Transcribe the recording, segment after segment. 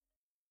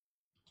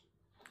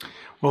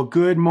Well,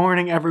 good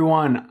morning,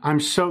 everyone. I'm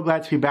so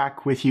glad to be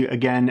back with you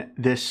again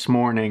this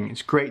morning.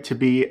 It's great to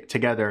be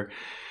together.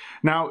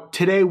 Now,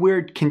 today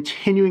we're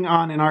continuing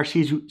on in our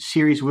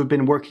series we've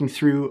been working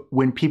through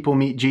when people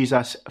meet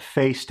Jesus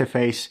face to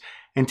face.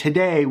 And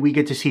today we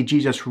get to see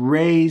Jesus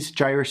raise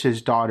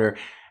Jairus' daughter.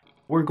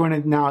 We're going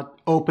to now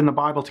open the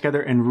Bible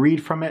together and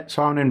read from it.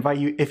 So I want to invite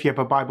you, if you have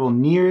a Bible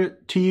near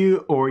to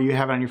you or you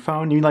have it on your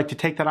phone, you'd like to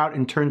take that out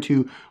and turn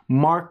to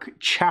Mark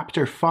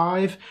chapter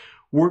 5.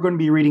 We're going to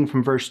be reading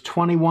from verse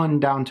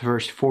 21 down to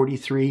verse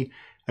 43.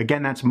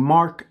 Again, that's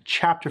Mark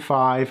chapter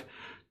 5,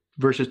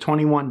 verses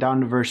 21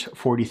 down to verse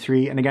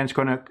 43. And again, it's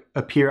going to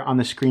appear on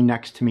the screen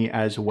next to me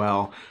as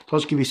well. So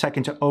let's give you a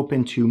second to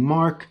open to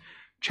Mark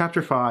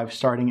chapter 5,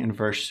 starting in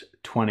verse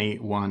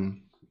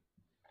 21.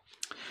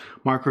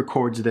 Mark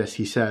records this.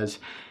 He says,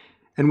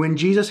 "And when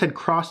Jesus had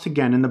crossed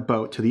again in the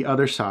boat to the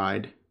other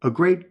side, a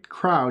great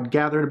crowd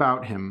gathered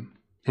about him,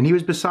 and he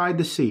was beside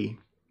the sea.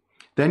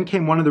 Then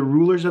came one of the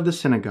rulers of the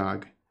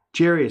synagogue,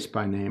 Jairus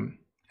by name,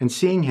 and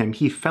seeing him,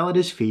 he fell at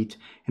his feet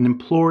and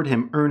implored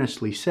him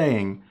earnestly,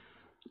 saying,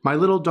 'My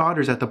little daughter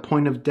is at the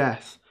point of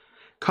death.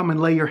 Come and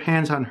lay your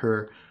hands on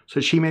her, so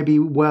that she may be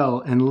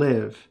well and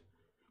live.'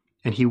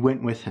 And he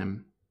went with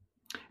him.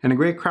 And a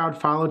great crowd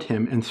followed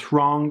him and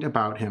thronged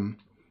about him.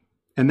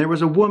 And there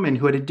was a woman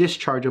who had a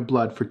discharge of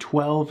blood for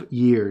 12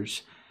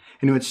 years,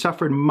 and who had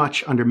suffered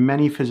much under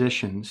many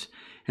physicians,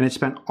 and had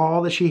spent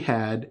all that she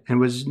had, and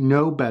was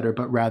no better,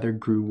 but rather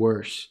grew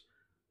worse.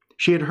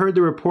 She had heard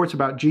the reports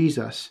about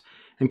Jesus,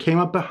 and came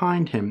up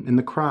behind him in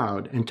the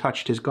crowd, and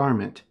touched his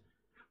garment.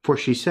 For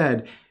she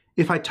said,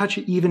 'If I touch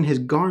even his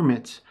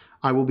garment,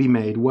 I will be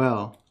made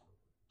well.'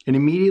 And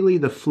immediately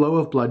the flow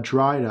of blood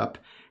dried up,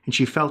 and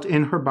she felt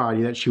in her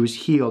body that she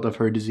was healed of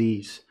her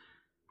disease.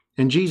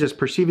 And Jesus,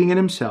 perceiving in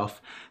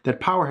himself that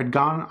power had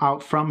gone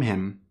out from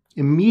him,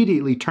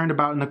 immediately turned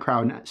about in the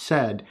crowd and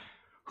said,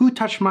 'Who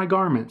touched my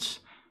garments?'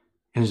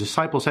 And his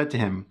disciples said to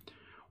him,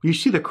 'You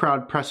see the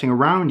crowd pressing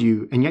around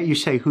you, and yet you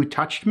say, "Who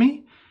touched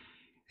me?"'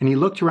 And he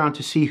looked around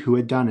to see who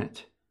had done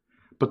it.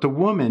 But the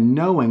woman,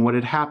 knowing what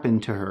had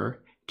happened to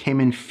her, came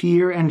in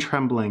fear and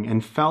trembling,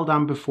 and fell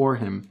down before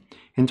him,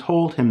 and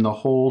told him the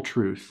whole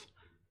truth.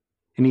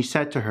 And he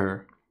said to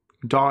her,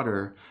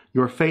 'Daughter,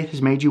 your faith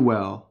has made you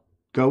well.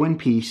 Go in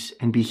peace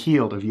and be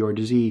healed of your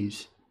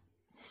disease.'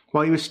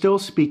 While he was still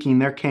speaking,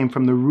 there came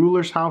from the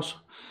ruler's house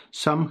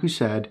some who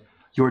said,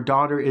 'Your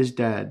daughter is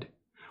dead.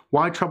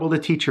 Why trouble the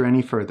teacher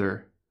any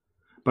further?'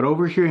 But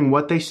overhearing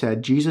what they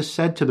said, Jesus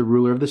said to the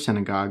ruler of the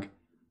synagogue,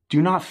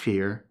 'Do not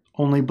fear,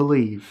 only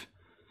believe.'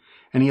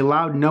 And he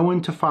allowed no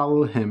one to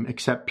follow him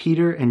except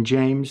Peter and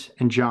James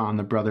and John,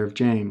 the brother of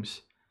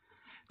James.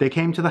 They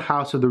came to the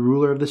house of the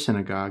ruler of the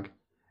synagogue,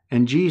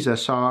 and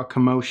Jesus saw a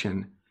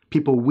commotion,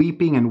 people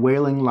weeping and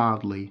wailing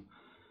loudly.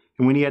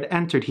 And when he had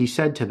entered, he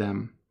said to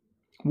them,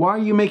 'Why are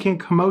you making a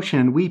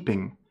commotion and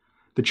weeping?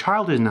 The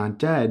child is not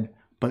dead,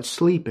 but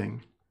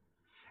sleeping.'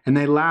 And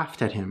they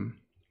laughed at him.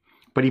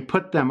 But he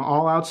put them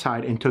all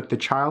outside and took the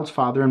child's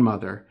father and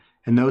mother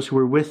and those who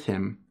were with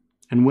him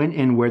and went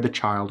in where the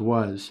child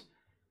was.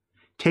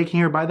 Taking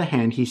her by the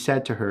hand, he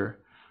said to her,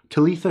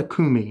 'Talitha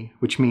cumi,'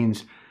 which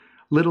means,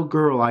 'Little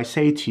girl, I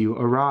say to you,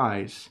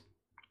 arise.'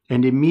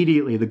 And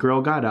immediately the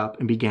girl got up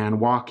and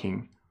began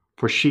walking,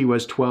 for she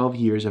was 12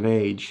 years of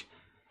age.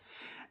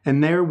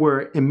 And they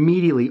were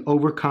immediately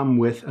overcome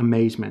with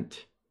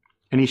amazement.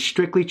 And he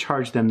strictly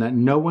charged them that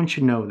no one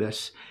should know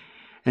this,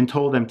 and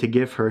told them to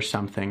give her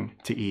something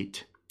to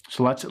eat."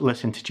 So let's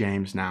listen to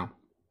James now.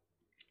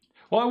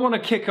 Well, I want to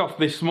kick off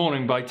this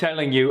morning by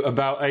telling you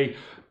about a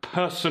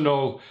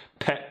personal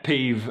pet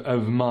peeve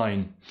of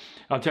mine.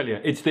 I'll tell you,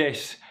 it's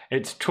this.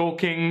 It's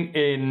talking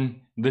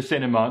in the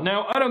cinema.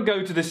 Now, I don't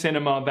go to the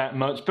cinema that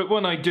much, but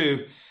when I do,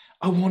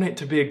 I want it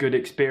to be a good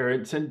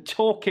experience. And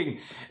talking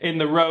in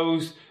the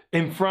rows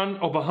in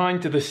front or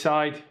behind to the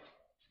side,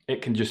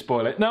 it can just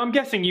spoil it. Now, I'm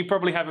guessing you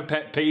probably have a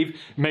pet peeve.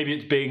 Maybe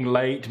it's being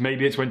late.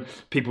 Maybe it's when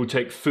people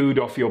take food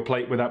off your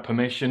plate without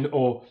permission,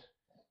 or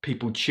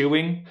people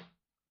chewing.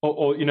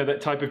 Or you know, that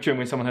type of chewing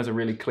when someone has a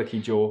really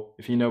clicky jaw.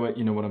 If you know it,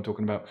 you know what I'm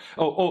talking about.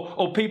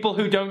 Or people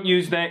who don't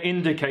use their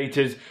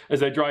indicators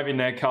as they're driving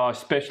their car,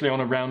 especially on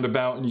a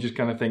roundabout, and you just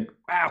kind of think,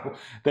 wow,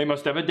 they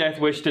must have a death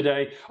wish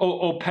today.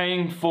 Or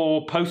paying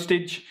for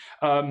postage.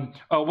 Or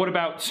what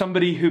about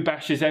somebody who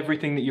bashes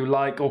everything that you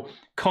like? Or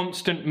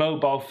constant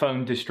mobile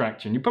phone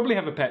distraction. You probably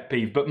have a pet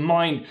peeve, but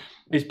mine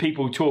is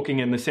people talking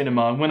in the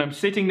cinema. And when I'm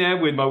sitting there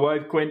with my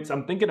wife, Quince,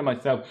 I'm thinking to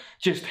myself,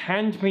 just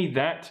hand me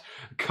that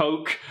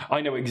Coke. I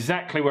know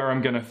exactly where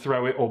I'm going to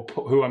throw it or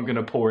who I'm going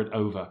to pour it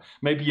over.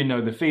 Maybe you know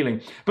the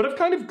feeling. But I've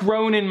kind of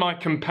grown in my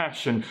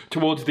compassion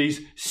towards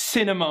these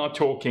cinema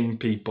talking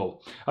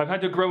people. I've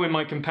had to grow in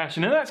my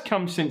compassion, and that's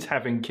come since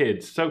having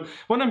kids. So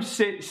when I'm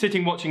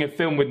sitting watching a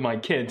film with my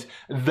kids,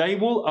 they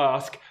will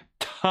ask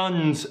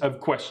tons of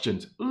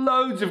questions,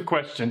 loads of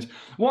questions.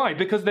 Why?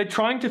 Because they're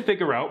trying to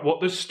figure out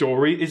what the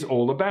story is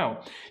all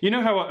about. You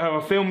know how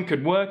a film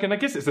could work, and I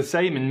guess it's the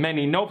same in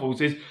many novels,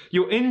 is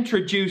you're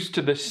introduced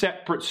to the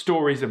separate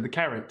stories of the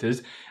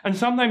characters, and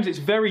sometimes it's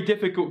very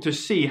difficult to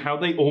see how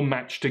they all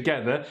match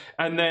together,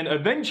 and then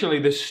eventually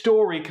the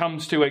story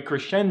comes to a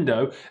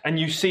crescendo, and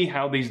you see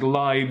how these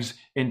lives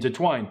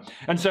intertwine.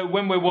 And so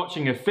when we're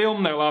watching a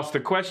film, they'll ask the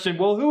question,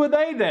 well, who are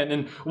they then?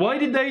 And why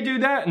did they do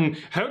that? And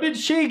how did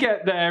she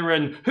get there?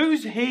 And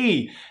who's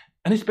he?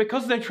 And it's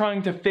because they're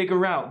trying to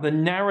figure out the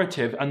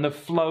narrative and the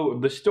flow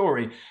of the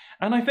story.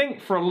 And I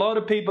think for a lot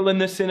of people in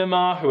the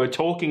cinema who are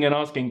talking and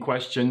asking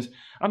questions,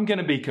 I'm going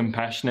to be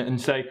compassionate and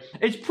say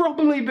it's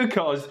probably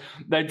because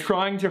they're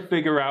trying to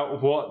figure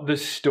out what the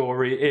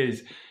story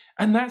is.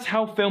 And that's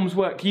how films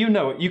work. You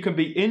know it. You can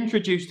be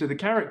introduced to the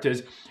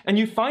characters and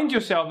you find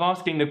yourself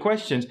asking the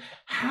questions,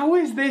 how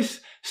is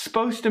this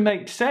supposed to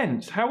make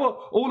sense? How are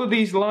all of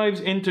these lives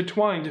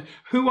intertwined?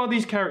 Who are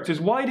these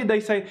characters? Why did they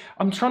say,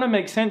 I'm trying to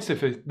make sense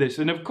of this?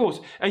 And of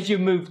course, as you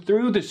move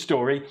through the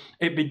story,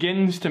 it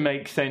begins to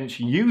make sense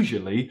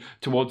usually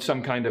towards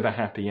some kind of a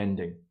happy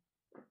ending.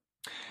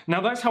 Now,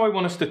 that's how I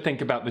want us to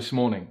think about this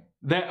morning.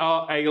 There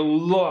are a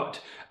lot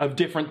of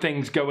different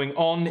things going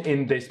on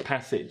in this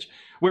passage.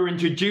 We're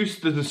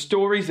introduced to the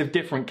stories of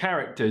different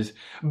characters,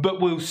 but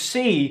we'll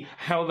see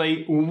how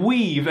they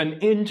weave and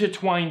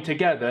intertwine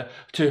together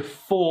to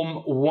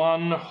form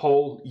one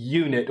whole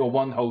unit or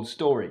one whole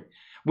story.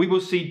 We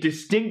will see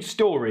distinct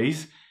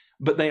stories,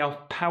 but they are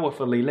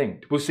powerfully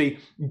linked. We'll see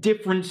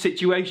different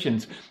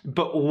situations,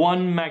 but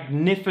one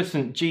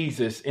magnificent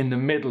Jesus in the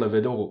middle of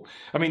it all.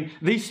 I mean,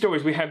 these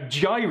stories, we have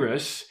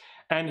Jairus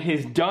and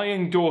his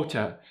dying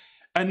daughter,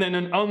 and then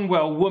an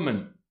unwell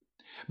woman.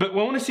 But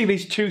we want to see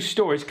these two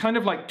stories kind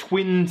of like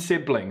twin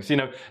siblings. You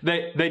know,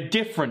 they're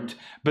different,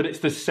 but it's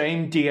the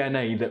same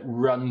DNA that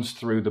runs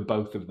through the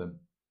both of them.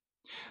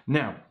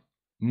 Now,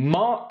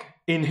 Mark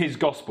in his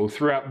gospel,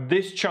 throughout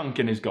this chunk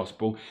in his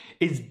gospel,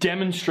 is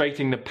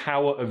demonstrating the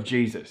power of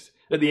Jesus.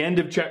 At the end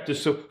of chapter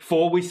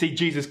 4, we see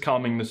Jesus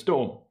calming the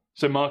storm.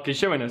 So Mark is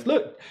showing us,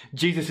 look,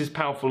 Jesus is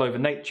powerful over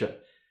nature.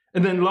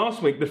 And then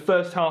last week, the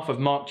first half of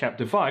Mark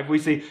chapter 5, we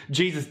see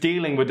Jesus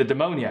dealing with the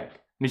demoniac.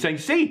 And he's saying,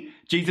 see,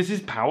 Jesus is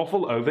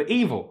powerful over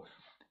evil.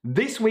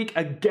 This week,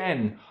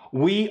 again,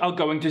 we are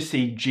going to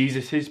see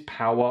Jesus'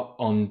 power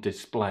on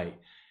display.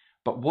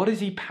 But what is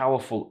he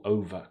powerful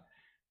over?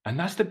 And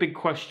that's the big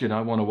question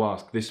I want to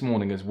ask this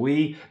morning as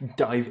we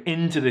dive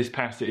into this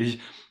passage,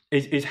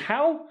 is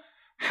how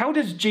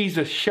does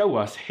Jesus show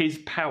us his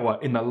power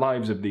in the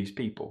lives of these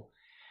people?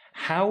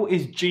 How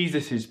is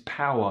Jesus'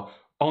 power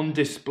on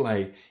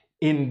display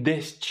in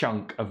this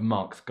chunk of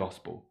Mark's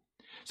gospel?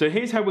 So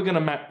here's how we're going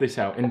to map this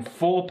out in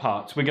 4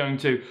 parts. We're going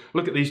to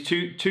look at these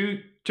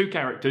two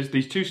characters,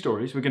 these 2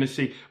 stories. We're going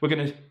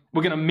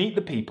to meet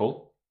the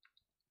people.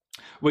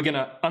 We're going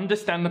to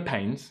understand the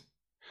pains.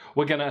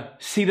 We're going to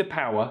see the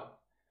power,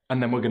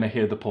 and then we're going to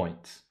hear the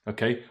points.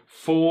 Okay,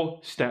 4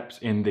 steps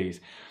in these.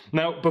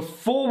 Now,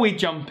 before we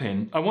jump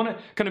in, I want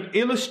to kind of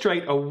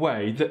illustrate a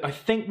way that I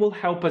think will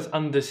help us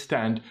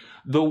understand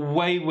the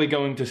way we're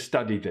going to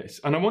study this.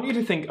 And I want you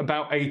to think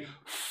about a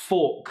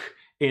fork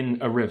in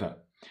a river.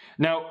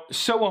 Now,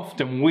 so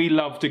often we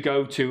love to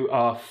go to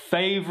our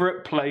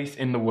favorite place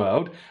in the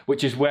world,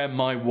 which is where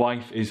my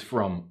wife is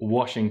from,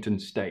 Washington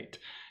State.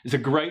 It's a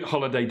great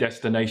holiday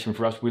destination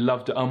for us. We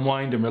love to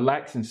unwind and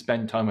relax and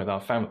spend time with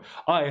our family.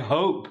 I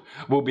hope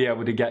we'll be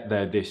able to get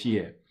there this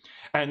year.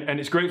 And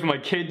it's great for my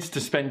kids to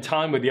spend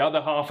time with the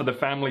other half of the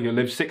family who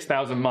live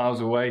 6,000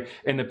 miles away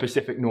in the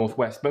Pacific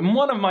Northwest. But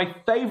one of my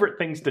favorite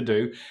things to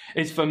do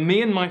is for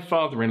me and my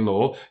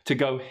father-in-law to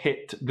go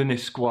hit the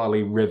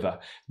Nisqually River.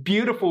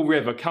 Beautiful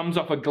river, comes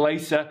off a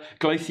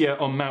glacier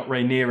on Mount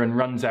Rainier and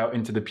runs out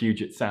into the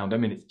Puget Sound. I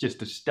mean, it's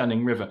just a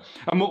stunning river.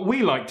 And what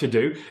we like to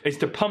do is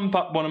to pump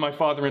up one of my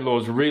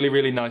father-in-law's really,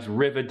 really nice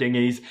river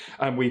dinghies.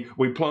 And we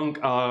plunk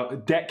our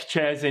deck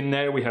chairs in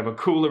there. We have a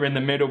cooler in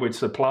the middle with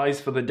supplies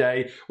for the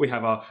day. We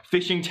have our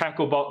fishing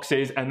tackle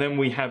boxes, and then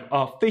we have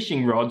our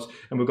fishing rods,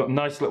 and we've got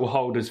nice little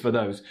holders for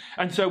those.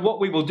 And so what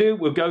we will do,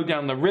 we'll go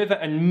down the river,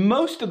 and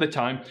most of the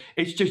time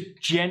it's just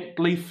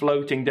gently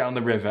floating down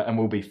the river, and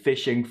we'll be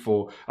fishing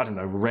for, I don't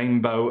know,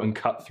 rainbow and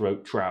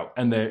cutthroat trout.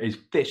 And there is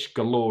fish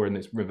galore in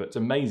this river. It's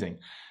amazing.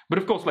 But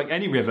of course, like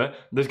any river,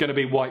 there's going to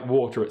be white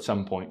water at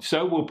some point.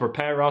 So we'll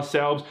prepare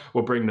ourselves,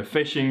 we'll bring the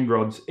fishing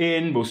rods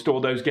in, we'll store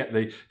those, get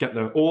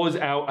the oars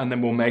out, and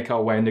then we'll make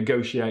our way and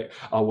negotiate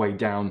our way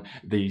down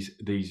this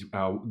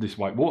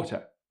white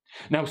water.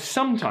 Now,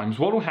 sometimes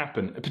what will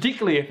happen,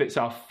 particularly if it's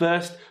our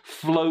first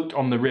float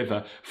on the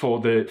river for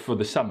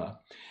the summer,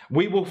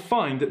 we will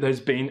find that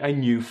there's been a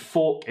new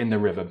fork in the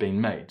river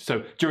being made.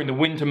 So during the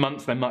winter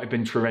months, there might have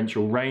been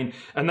torrential rain,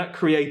 and that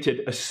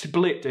created a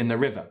split in the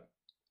river.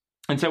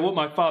 And so what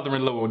my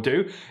father-in-law will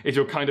do is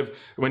he'll kind of,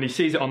 when he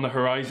sees it on the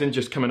horizon,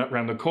 just coming up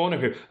around the corner,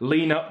 he'll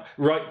lean up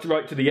right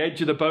to the edge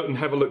of the boat and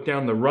have a look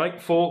down the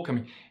right fork. I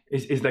mean,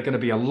 Is there going to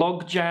be a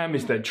log jam?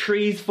 Is there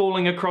trees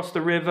falling across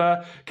the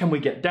river? Can we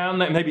get down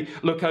there? Maybe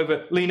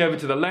lean over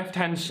to the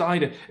left-hand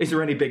side. Is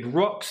there any big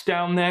rocks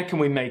down there? Can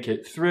we make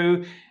it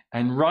through?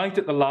 And right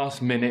at the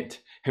last minute,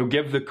 he'll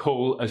give the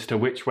call as to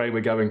which way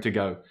we're going to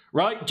go.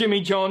 Right,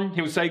 Jimmy John?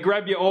 He'll say,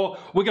 grab your oar,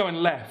 we're going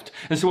left.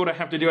 And so what I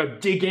have to do, I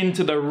dig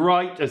into the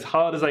right as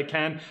hard as I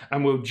can,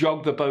 and we'll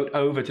jog the boat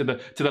over to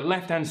the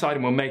left-hand side,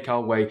 and we'll make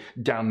our way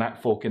down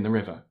that fork in the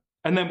river.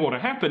 And then what will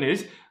happen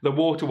is the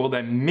water will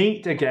then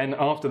meet again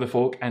after the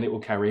fork, and it will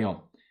carry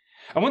on.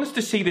 I want us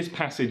to see this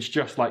passage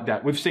just like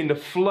that. We've seen the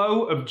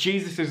flow of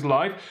Jesus'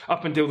 life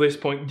up until this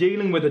point,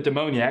 dealing with a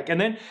demoniac.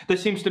 And then there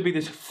seems to be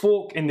this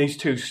fork in these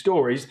two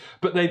stories,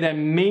 but they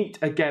then meet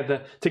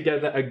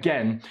together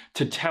again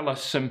to tell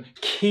us some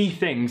key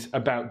things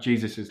about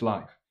Jesus'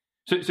 life.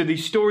 So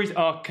these stories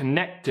are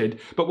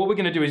connected, but what we're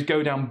going to do is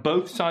go down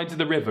both sides of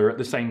the river at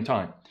the same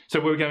time. So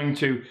we're going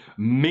to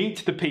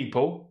meet the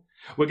people.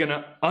 We're going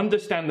to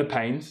understand the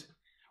pains.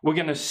 We're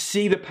going to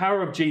see the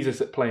power of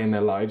Jesus at play in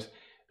their lives.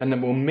 And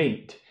then we'll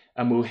meet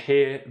and we'll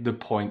hear the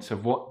points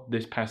of what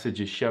this passage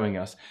is showing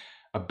us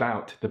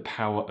about the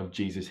power of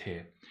Jesus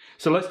here.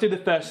 So let's do the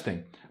first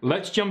thing.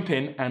 Let's jump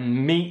in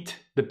and meet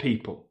the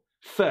people.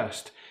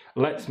 First,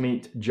 let's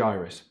meet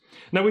Jairus.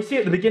 Now we see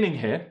at the beginning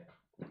here,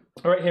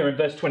 right here in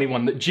verse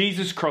 21, that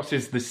Jesus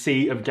crosses the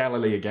Sea of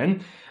Galilee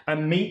again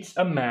and meets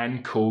a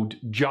man called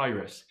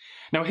Jairus.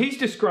 Now he's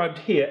described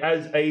here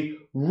as a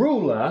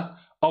ruler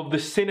of the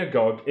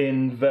synagogue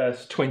in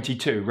verse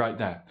 22, right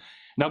there.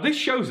 Now, this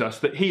shows us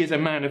that he is a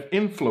man of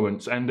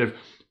influence and of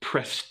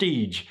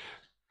prestige,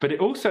 but it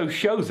also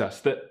shows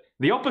us that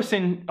the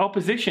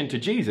opposition to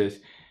Jesus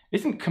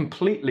isn't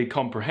completely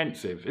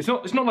comprehensive. It's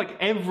not like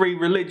every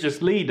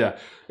religious leader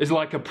is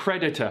like a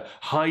predator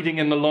hiding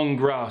in the long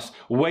grass,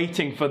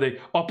 waiting for the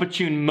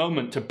opportune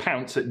moment to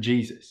pounce at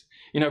Jesus.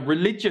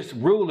 Religious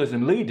rulers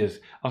and leaders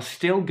are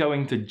still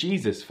going to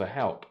Jesus for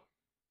help.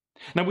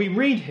 Now, we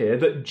read here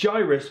that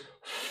Jairus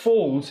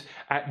falls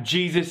at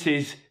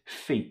Jesus'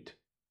 feet.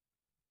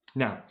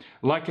 Now,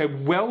 like a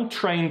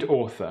well-trained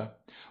author,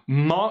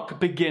 Mark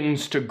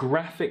begins to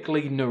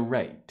graphically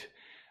narrate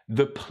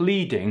the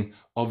pleading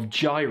of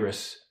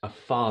Jairus, a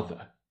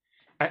father.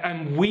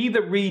 And we,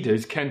 the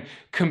readers, can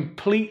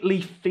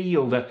completely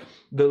feel the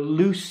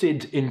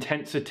lucid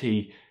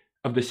intensity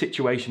of the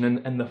situation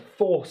and the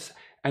force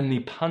and the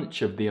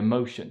punch of the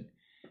emotion.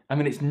 I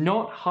mean, it's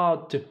not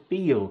hard to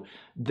feel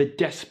the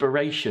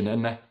desperation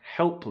and the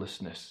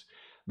helplessness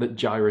that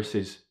Jairus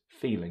is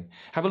feeling.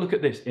 Have a look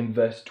at this in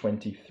verse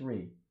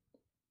 23.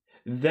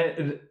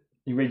 Then,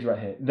 you read right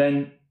here.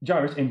 Then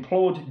Jairus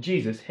implored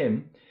Jesus,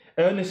 him,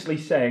 earnestly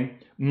saying,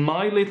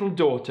 "My little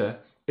daughter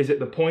is at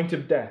the point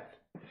of death.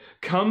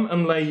 Come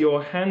and lay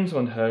your hands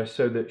on her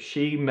so that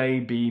she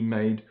may be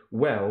made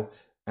well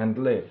and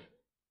live."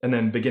 And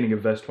then beginning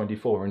of verse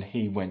 24, and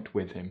he went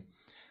with him.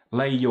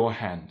 Lay your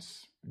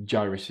hands,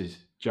 Jairus's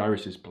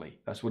plea.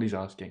 That's what he's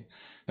asking.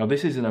 Now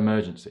this is an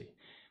emergency.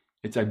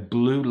 It's a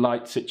blue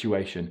light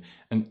situation,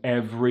 and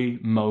every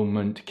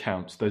moment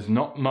counts. There's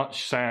not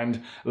much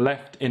sand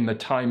left in the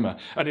timer.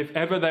 And if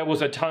ever there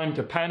was a time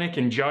to panic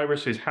in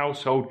Jairus'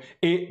 household,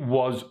 it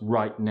was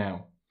right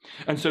now.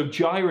 And so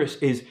Jairus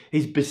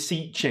he's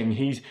beseeching,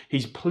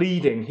 he's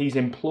pleading, he's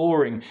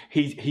imploring,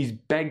 he's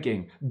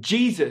begging.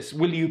 Jesus,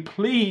 will you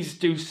please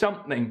do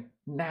something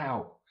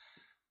now?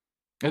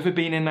 Ever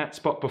been in that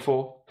spot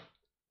before?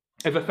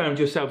 Ever found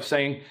yourself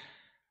saying,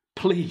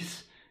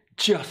 please,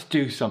 just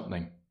do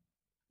something?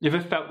 You ever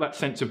felt that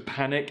sense of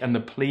panic and the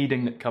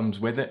pleading that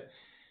comes with it?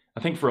 I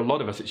think for a lot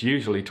of us, it's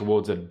usually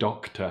towards a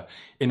doctor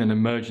in an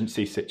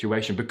emergency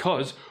situation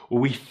because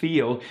we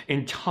feel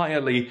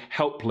entirely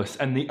helpless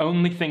and the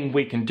only thing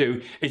we can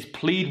do is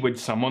plead with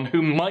someone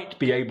who might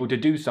be able to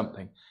do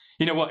something.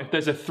 You know what? If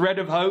there's a thread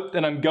of hope,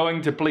 then I'm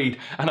going to plead,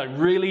 and I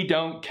really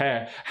don't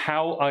care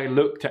how I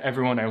look to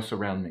everyone else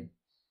around me.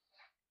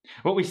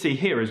 What we see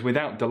here is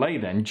without delay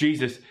then,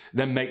 Jesus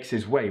then makes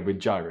his way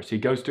with Jairus. He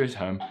goes to his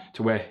home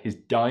to where his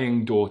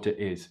dying daughter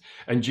is,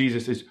 and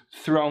Jesus is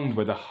thronged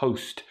with a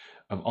host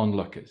of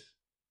onlookers.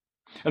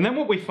 And then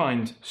what we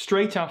find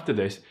straight after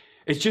this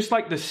is just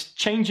like the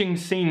changing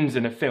scenes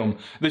in a film,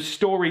 the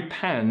story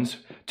pans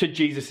to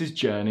Jesus'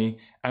 journey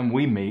and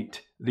we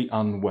meet the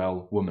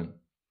unwell woman.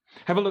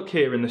 Have a look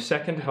here in the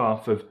second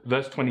half of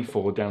verse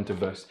 24 down to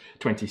verse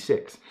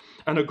 26.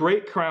 And a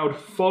great crowd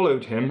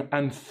followed him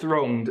and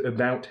thronged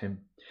about him.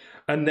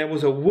 And there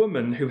was a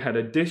woman who had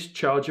a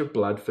discharge of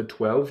blood for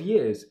 12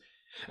 years,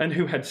 and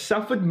who had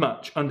suffered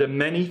much under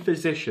many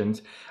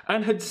physicians,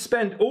 and had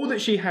spent all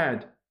that she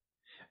had,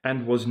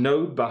 and was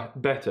no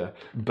better,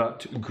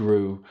 but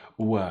grew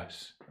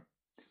worse.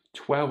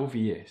 12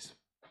 years.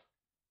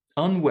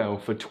 Unwell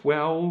for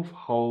 12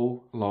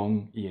 whole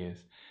long years.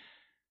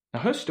 Now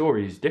her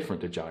story is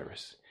different to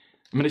Jairus.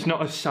 I mean, it's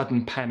not a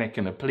sudden panic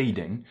and a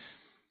pleading.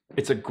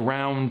 It's a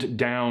ground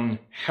down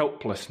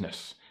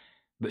helplessness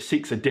that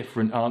seeks a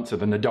different answer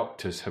than the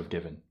doctors have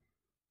given.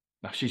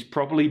 Now, she's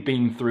probably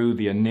been through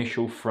the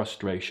initial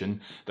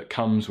frustration that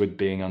comes with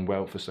being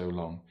unwell for so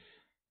long.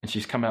 And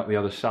she's come out the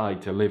other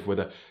side to live with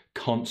a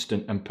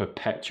constant and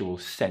perpetual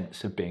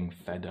sense of being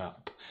fed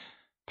up.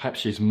 Perhaps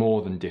she's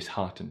more than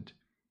disheartened.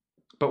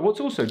 But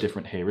what's also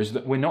different here is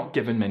that we're not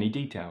given many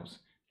details.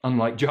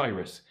 Unlike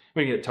Jairus,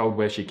 we get told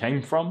where she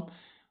came from,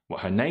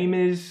 what her name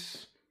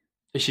is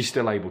she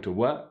still able to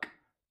work?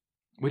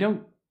 We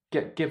don't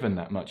get given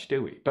that much,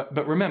 do we?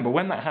 But remember,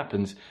 when that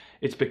happens,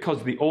 it's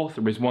because the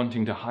author is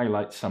wanting to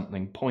highlight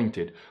something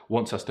pointed,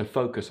 wants us to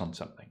focus on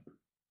something.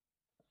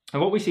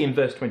 And what we see in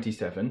verse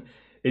 27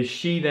 is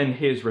she then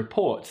hears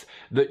reports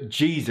that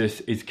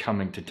Jesus is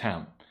coming to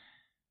town.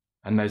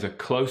 And there's a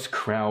close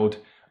crowd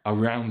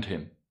around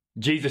him.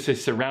 Jesus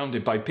is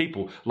surrounded by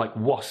people like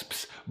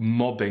wasps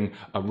mobbing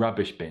a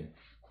rubbish bin.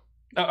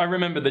 I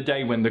remember the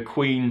day when the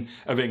Queen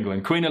of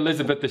England, Queen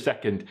Elizabeth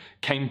II,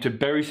 came to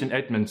Bury St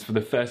Edmunds for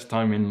the first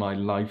time in my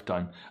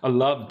lifetime. I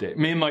loved it.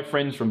 Me and my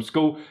friends from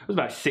school, I was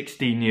about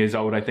 16 years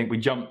old, I think. We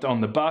jumped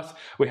on the bus,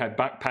 we had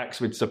backpacks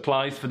with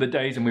supplies for the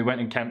days, and we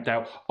went and camped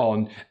out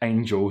on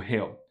Angel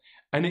Hill.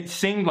 And it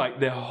seemed like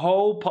the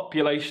whole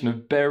population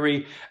of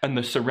Bury and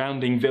the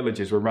surrounding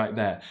villages were right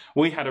there.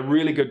 We had a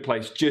really good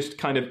place just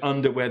kind of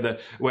under where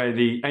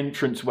the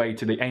entranceway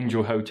to the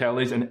Angel Hotel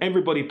is, and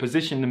everybody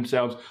positioned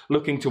themselves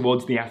looking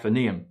towards the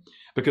Athenaeum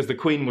because the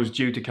Queen was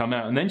due to come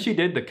out. And then she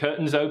did. The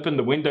curtains opened,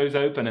 the windows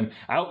open, and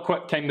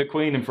out came the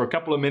Queen. And for a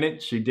couple of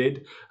minutes, she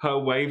did her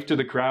wave to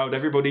the crowd.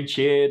 Everybody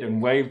cheered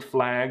and waved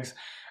flags.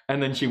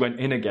 And then she went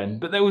in again.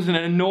 But there was an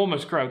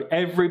enormous crowd.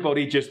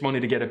 Everybody just wanted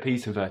to get a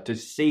piece of her, to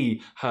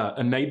see her,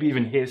 and maybe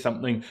even hear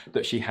something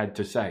that she had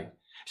to say.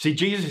 See,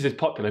 Jesus is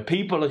popular.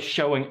 People are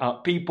showing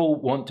up.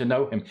 People want to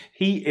know him.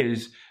 He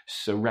is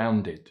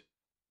surrounded.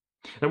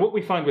 Now, what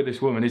we find with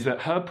this woman is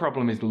that her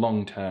problem is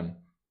long-term.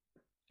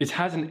 It's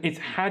had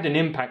an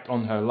impact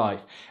on her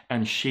life,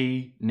 and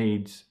she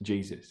needs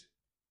Jesus.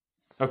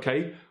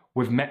 Okay,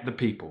 we've met the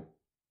people.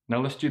 Now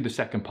let's do the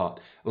second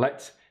part.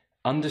 Let's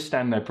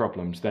understand their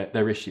problems,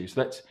 their issues.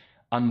 Let's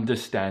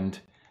understand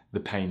the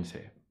pains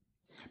here.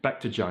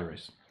 Back to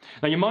Jairus.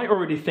 Now, you might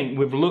already think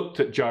we've looked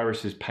at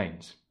Jairus'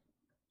 pains.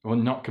 Well,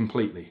 not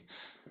completely,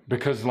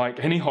 because like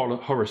any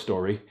horror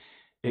story,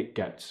 it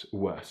gets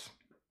worse.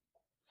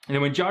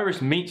 And when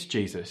Jairus meets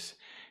Jesus,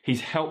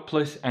 he's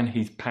helpless and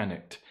he's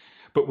panicked.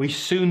 But we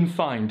soon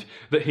find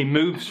that he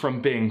moves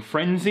from being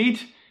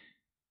frenzied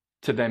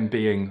to then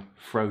being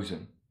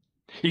frozen.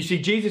 You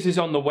see, Jesus is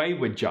on the way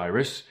with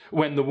Jairus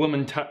when the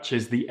woman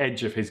touches the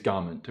edge of his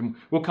garment. And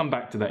we'll come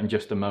back to that in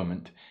just a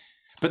moment.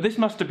 But this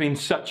must have been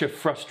such a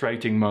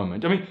frustrating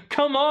moment. I mean,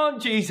 come on,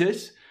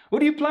 Jesus.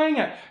 What are you playing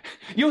at?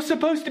 You're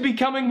supposed to be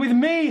coming with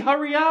me.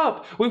 Hurry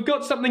up. We've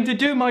got something to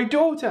do, my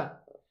daughter.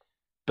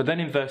 But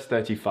then in verse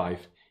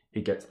 35,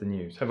 he gets the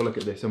news. Have a look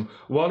at this. And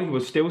while he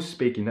was still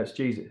speaking, that's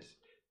Jesus,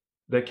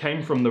 there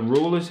came from the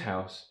ruler's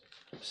house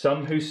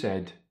some who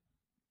said,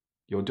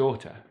 "Your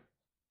daughter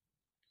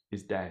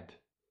is dead."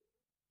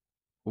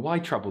 Why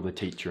trouble the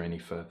teacher any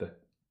further?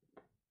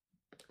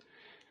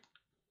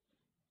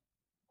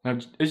 Now,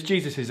 as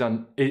Jesus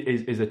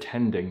is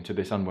attending to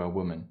this unwell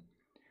woman,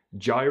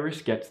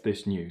 Jairus gets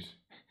this news.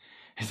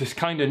 It's this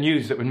kind of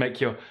news that would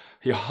make your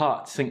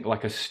heart sink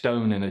like a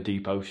stone in a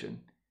deep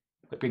ocean,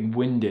 like being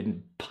winded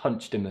and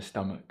punched in the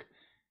stomach,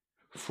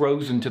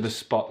 frozen to the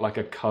spot like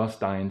a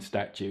cast iron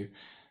statue,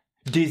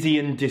 dizzy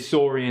and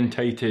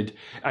disorientated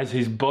as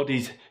his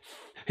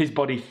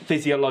body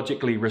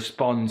physiologically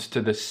responds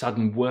to the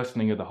sudden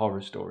worsening of the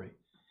horror story.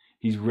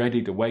 He's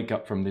ready to wake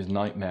up from this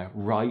nightmare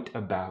right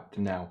about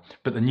now.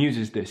 But the news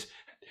is this: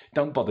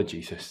 don't bother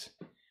Jesus.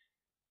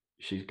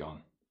 She's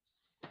gone.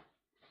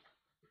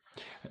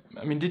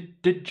 I mean,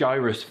 did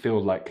Jairus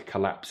feel like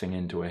collapsing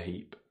into a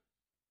heap?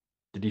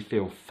 Did he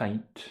feel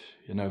faint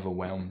and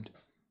overwhelmed?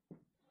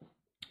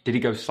 Did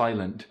he go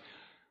silent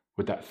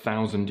with that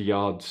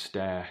 1,000-yard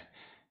stare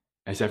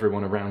as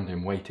everyone around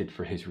him waited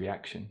for his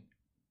reaction?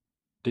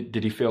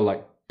 Did he feel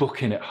like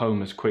booking it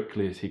home as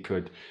quickly as he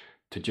could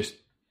to just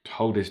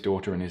hold his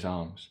daughter in his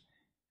arms?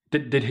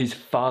 Did his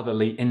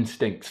fatherly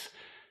instincts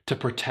to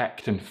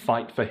protect and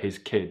fight for his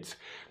kids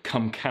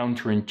come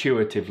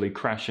counterintuitively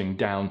crashing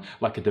down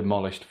like a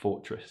demolished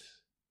fortress?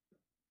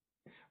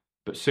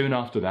 But soon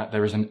after that,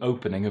 there is an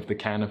opening of the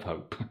can of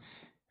hope.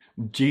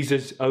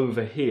 Jesus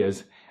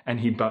overhears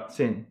and he butts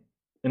in.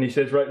 And he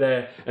says right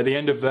there at the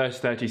end of verse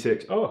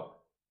 36, "Oh,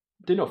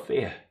 do not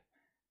fear,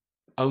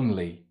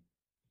 only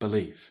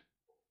believe."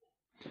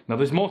 Now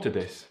there's more to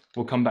this.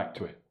 We'll come back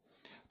to it.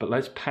 But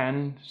let's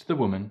pan to the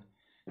woman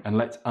and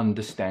let's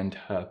understand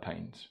her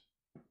pains.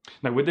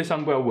 Now with this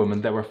unwell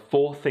woman, there are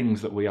 4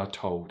 things that we are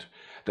told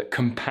that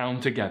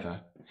compound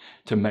together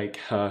to make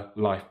her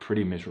life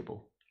pretty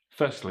miserable.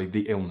 Firstly,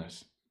 the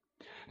illness.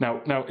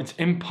 Now it's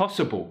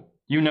impossible.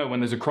 You know, when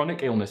there's a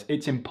chronic illness,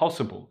 it's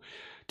impossible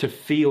to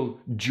feel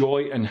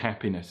joy and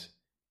happiness.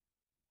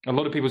 A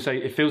lot of people say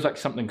it feels like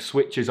something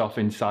switches off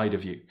inside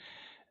of you,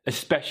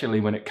 especially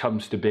when it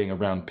comes to being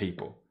around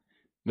people.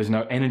 There's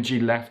no energy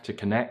left to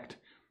connect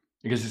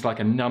because it's like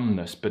a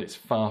numbness, but it's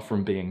far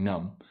from being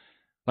numb.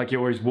 Like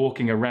you're always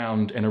walking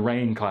around in a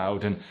rain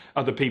cloud and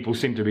other people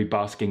seem to be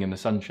basking in the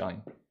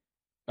sunshine.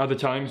 Other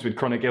times with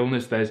chronic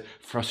illness, there's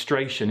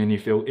frustration and you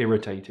feel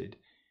irritated.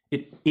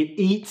 It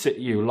eats at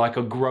you like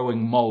a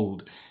growing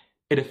mold.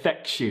 It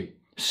affects you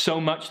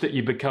so much that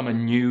you become a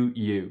new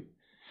you.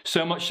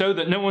 So much so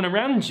that no one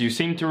around you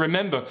seems to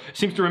remember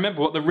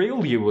what the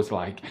real you was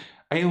like.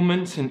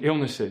 Ailments and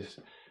illnesses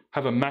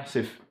have a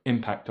massive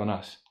impact on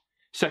us.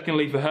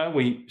 Secondly, for her,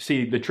 we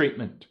see the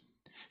treatment.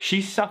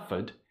 She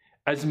suffered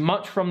as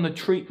much from the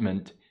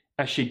treatment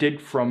as she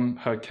did from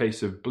her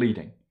case of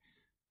bleeding.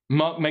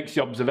 Mark makes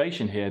the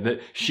observation here that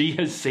she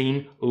has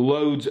seen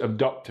loads of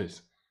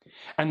doctors.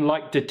 And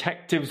like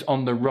detectives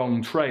on the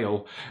wrong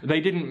trail, they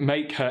didn't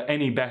make her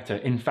any better.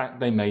 In fact,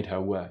 they made her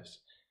worse.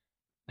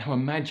 Now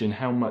imagine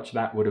how much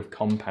that would have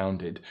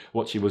compounded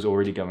what she was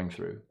already going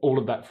through. All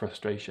of that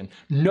frustration.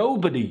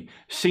 Nobody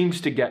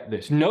seems to get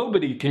this.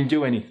 Nobody can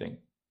do anything.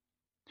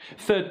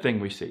 Third thing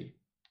we see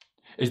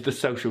is the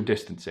social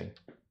distancing.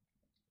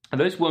 And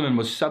this woman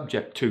was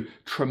subject to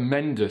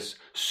tremendous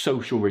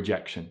social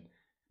rejection.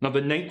 Now,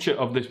 the nature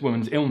of this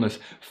woman's illness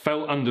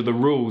fell under the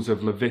rules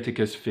of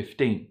Leviticus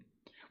 15,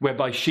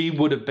 whereby she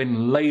would have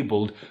been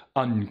labeled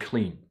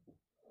unclean.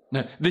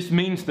 Now, this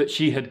means that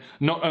she had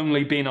not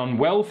only been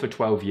unwell for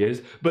 12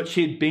 years, but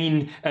she had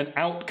been an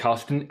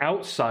outcast, an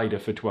outsider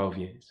for 12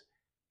 years.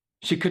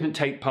 She couldn't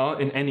take part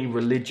in any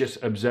religious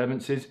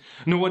observances,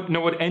 nor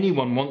would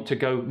anyone want to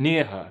go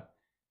near her.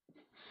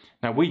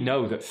 Now, we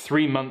know that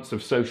 3 months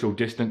of social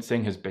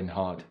distancing has been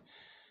hard,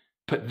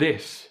 but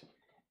this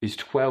is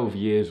 12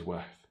 years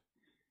worth.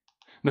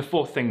 The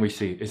fourth thing we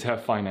see is her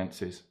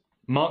finances.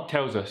 Mark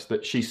tells us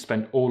that she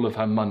spent all of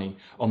her money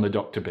on the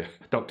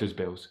doctor's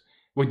bills,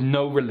 with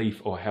no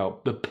relief or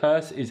help. The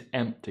purse is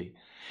empty,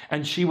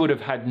 and she would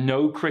have had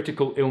no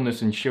critical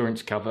illness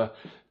insurance cover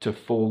to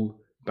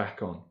fall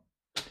back on.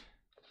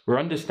 We're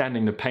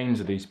understanding the pains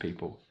of these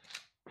people.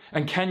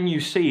 And can you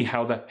see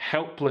how the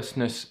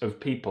helplessness of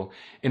people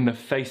in the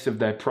face of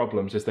their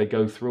problems as they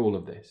go through all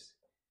of this?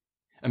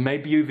 And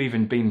maybe you've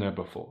even been there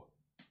before.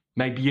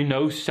 Maybe you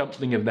know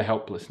something of the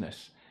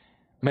helplessness.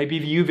 Maybe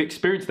you've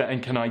experienced that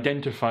and can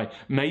identify.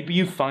 Maybe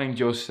you find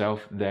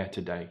yourself there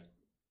today.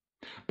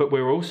 But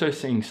we're also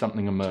seeing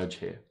something emerge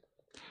here.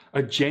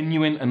 A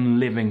genuine and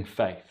living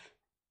faith.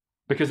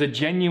 Because a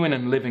genuine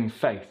and living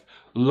faith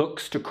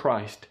looks to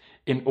Christ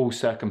in all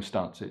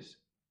circumstances.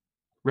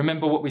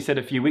 Remember what we said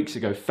a few weeks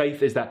ago.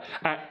 Faith is that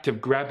act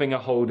of grabbing a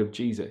hold of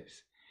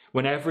Jesus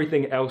when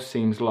everything else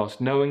seems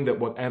lost, knowing that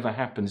whatever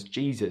happens,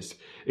 Jesus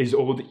is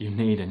all that you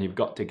need and you've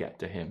got to get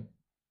to him.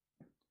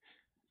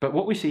 But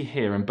what we see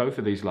here in both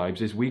of these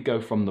lives is we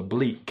go from the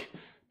bleak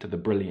to the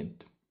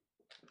brilliant.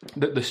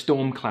 That the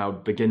storm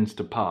cloud begins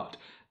to part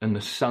and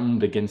the sun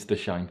begins to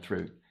shine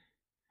through.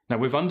 Now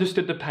we've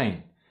understood the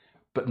pain,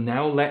 but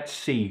now let's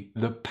see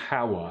the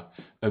power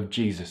of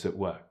Jesus at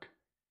work.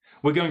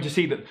 We're going to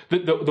see that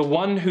the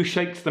one who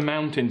shakes the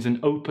mountains and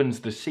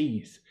opens the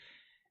seas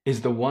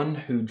is the one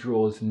who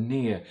draws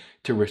near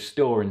to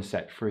restore and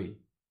set free.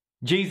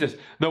 Jesus,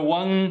 the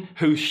one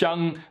who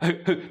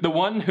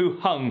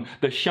hung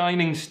the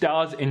shining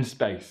stars in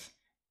space,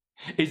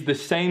 is the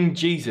same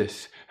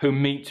Jesus who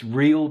meets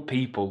real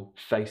people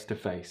face to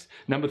face.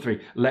 Number 3,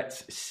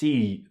 let's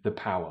see the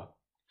power.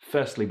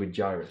 Firstly, with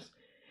Jairus.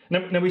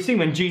 Now we see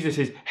when Jesus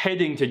is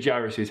heading to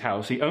Jairus'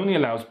 house, he only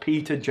allows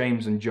Peter,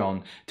 James and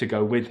John to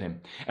go with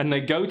him. And they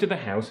go to the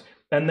house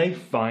and they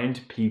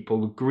find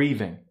people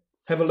grieving.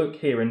 Have a look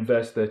here in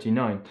verse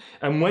 39.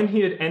 And when he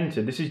had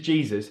entered, this is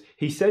Jesus,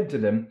 he said to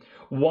them,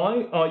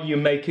 "Why are you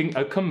making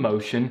a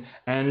commotion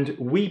and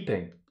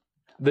weeping?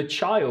 The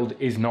child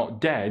is not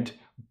dead,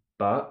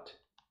 but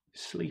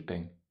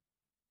sleeping."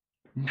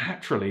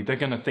 Naturally, they're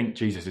going to think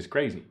Jesus is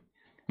crazy.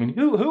 I mean,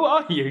 who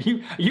are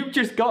you? You've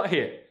just got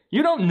here.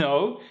 You don't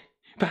know.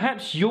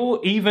 Perhaps you're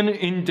even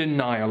in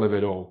denial of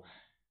it all.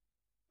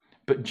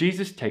 But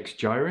Jesus takes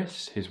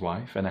Jairus, his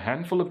wife, and a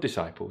handful of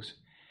disciples,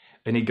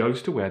 and he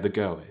goes to where the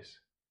girl is.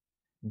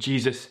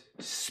 Jesus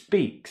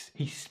speaks.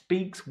 He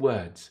speaks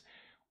words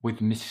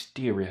with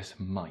mysterious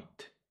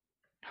might.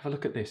 Have a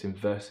look at this in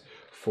verse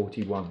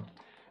 41.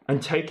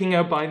 And taking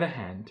her by the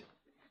hand,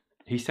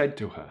 he said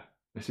to her,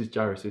 this is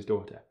Jairus'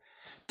 daughter,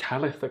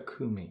 "Talitha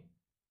kumi,"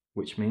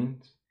 which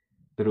means,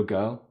 "Little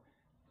girl,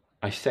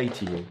 I say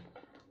to you,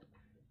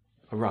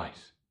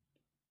 arise."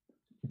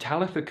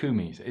 Talitha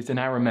kumi is an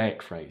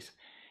Aramaic phrase,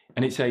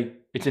 and it's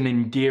an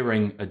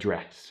endearing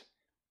address.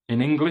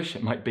 In English,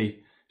 it might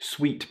be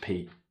sweet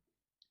pea,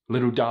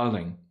 little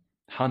darling,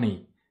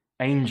 honey,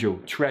 angel,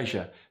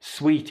 treasure,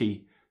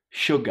 sweetie,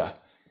 sugar,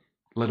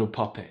 little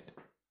poppet.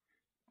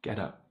 Get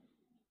up.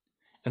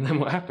 And then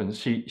what happens?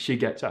 She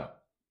gets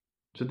up.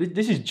 So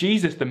this is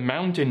Jesus, the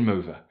mountain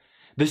mover,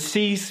 the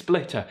sea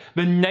splitter,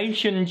 the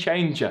nation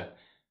changer.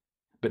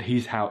 But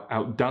he's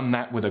outdone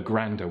that with a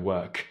grander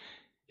work.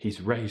 He's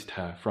raised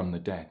her from the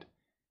dead.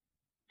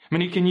 I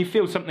mean, can you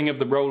feel something of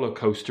the roller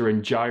coaster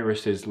in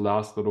Jairus'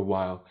 last little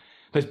while?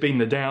 There's been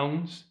the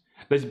downs,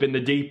 there's been the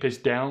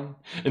deepest down,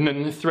 and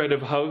then the thread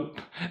of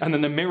hope, and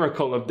then the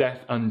miracle of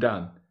death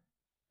undone.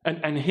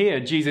 And here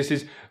Jesus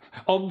is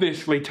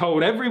obviously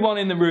told everyone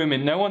in the room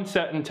in no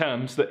uncertain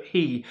terms that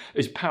he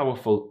is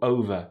powerful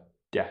over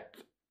death.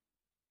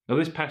 Now,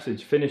 this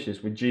passage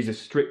finishes with Jesus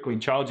strictly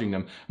charging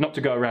them not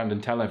to go around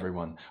and tell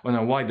everyone. Well,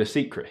 now, why the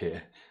secret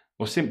here?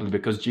 Well, simply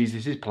because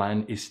Jesus'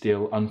 plan is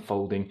still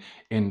unfolding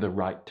in the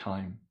right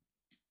time.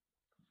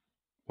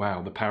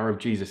 Wow, the power of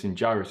Jesus in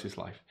Jairus'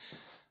 life.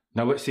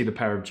 Now, let's see the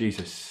power of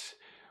Jesus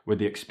with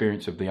the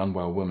experience of the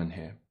unwell woman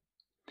here.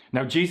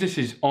 Now, Jesus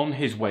is on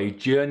his way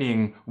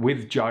journeying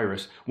with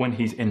Jairus when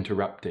he's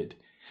interrupted.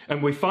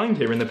 And we find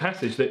here in the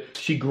passage that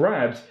she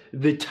grabs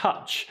the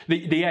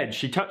edge.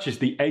 She touches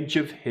the edge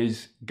of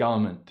his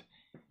garment.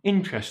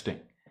 Interesting.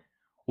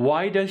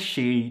 Why does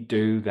she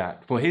do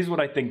that? Well, here's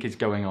what I think is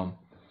going on.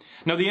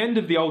 Now, the end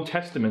of the Old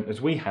Testament, as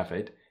we have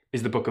it,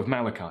 is the book of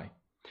Malachi.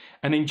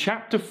 And in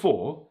chapter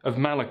 4 of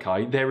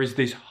Malachi, there is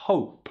this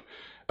hope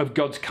of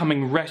God's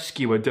coming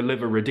rescuer,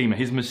 deliverer, redeemer,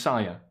 his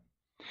Messiah.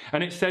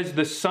 And it says,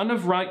 the Son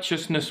of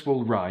Righteousness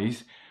will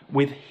rise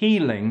with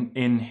healing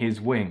in his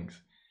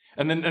wings.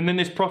 And then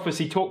this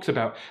prophecy talks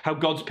about how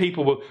God's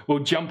people will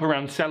jump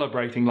around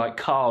celebrating like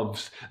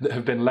calves that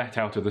have been let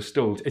out of the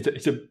stalls.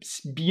 It's a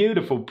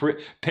beautiful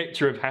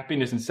picture of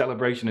happiness and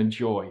celebration and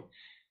joy.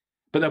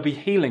 But there'll be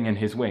healing in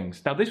his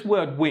wings. Now, this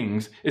word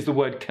wings is the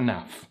word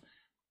kanaf.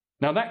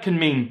 Now, that can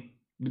mean,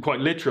 quite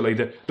literally,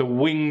 the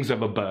wings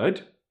of a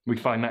bird. We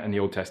find that in the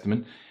Old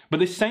Testament. But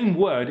this same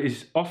word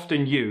is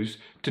often used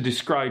to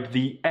describe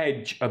the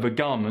edge of a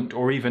garment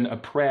or even a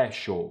prayer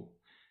shawl.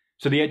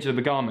 So the edge of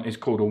the garment is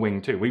called a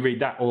wing too. We read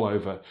that all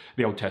over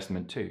the Old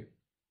Testament too.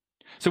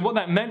 So what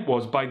that meant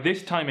was, by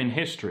this time in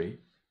history,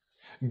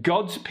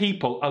 God's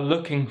people are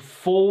looking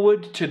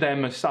forward to their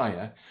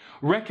Messiah,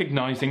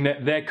 recognizing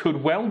that there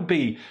could well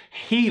be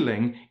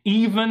healing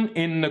even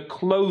in the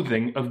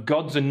clothing of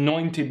God's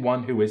anointed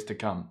one who is to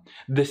come,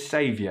 the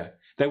Savior.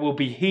 There will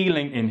be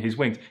healing in his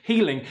wings,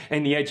 healing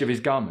in the edge of his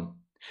garment.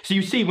 So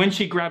you see, when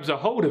she grabs a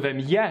hold of him,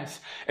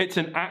 yes, it's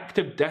an act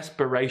of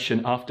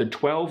desperation after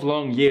 12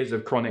 long years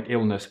of chronic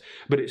illness,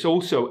 but it's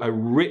also a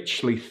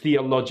richly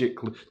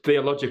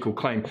theological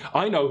claim.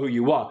 I know who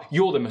you are.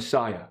 You're the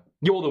Messiah.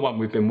 You're the one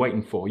we've been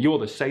waiting for. You're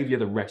the Savior,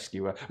 the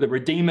rescuer, the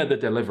Redeemer, the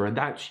Deliverer.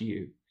 That's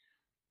you.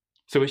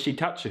 So as she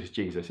touches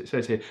Jesus, it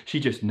says here,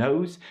 she just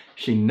knows,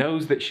 she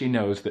knows that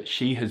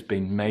she has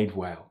been made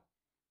well.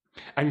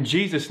 And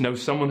Jesus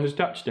knows someone has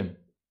touched him.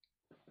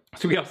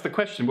 So we ask the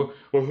question, well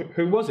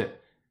who was it?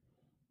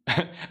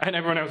 And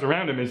everyone else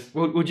around him is,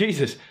 well,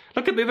 Jesus,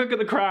 look at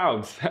the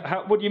crowds.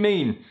 What do you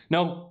mean?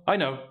 No, I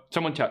know.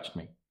 Someone touched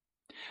me.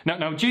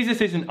 Now, Jesus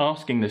isn't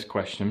asking this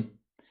question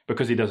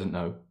because he doesn't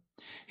know.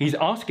 He's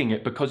asking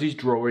it because he's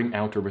drawing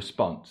out a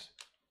response.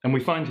 And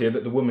we find here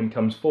that the woman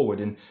comes forward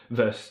in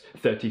verse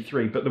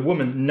 33. But the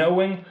woman,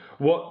 knowing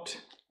what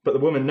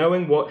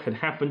had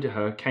happened to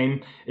her,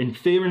 came in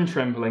fear and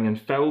trembling and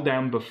fell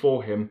down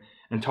before him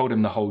and told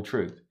him the whole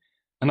truth.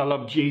 And I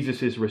love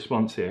Jesus'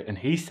 response here. And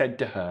he said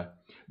to her,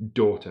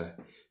 daughter,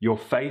 your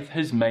faith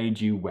has made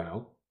you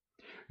well.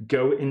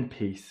 Go in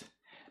peace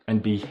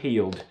and be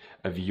healed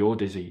of your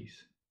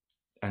disease.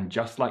 And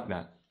just like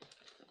that,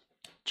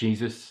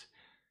 Jesus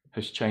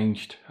has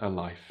changed her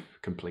life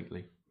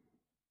completely.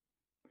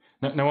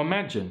 Now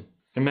imagine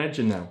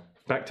now,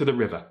 back to the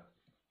river.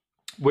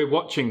 We're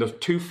watching the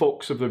two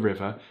forks of the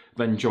river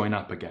then join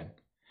up again.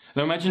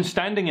 Now imagine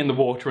standing in the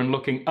water and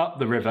looking up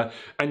the river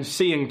and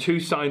seeing two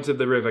sides of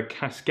the river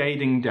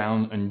cascading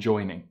down and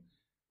joining.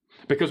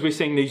 Because we're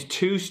seeing these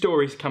two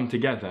stories come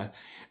together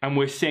and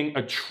we're seeing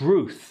a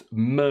truth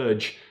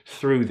merge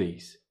through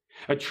these.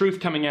 A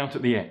truth coming out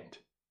at the end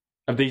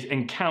of these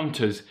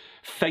encounters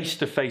face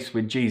to face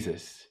with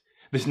Jesus.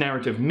 This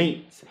narrative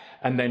meets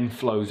and then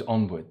flows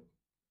onward.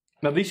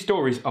 Now these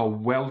stories are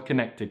well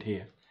connected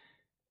here.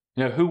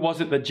 You know, who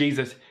was it that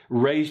Jesus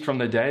raised from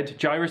the dead?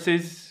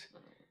 Jairus'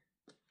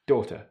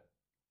 daughter.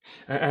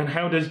 And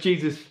how does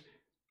Jesus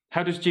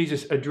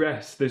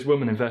address this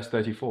woman in verse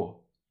 34?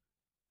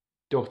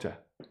 Daughter.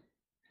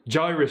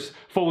 Jairus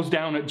falls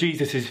down at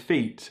Jesus'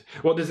 feet.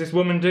 What does this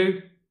woman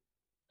do?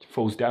 She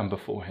falls down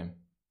before him.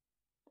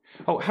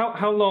 Oh,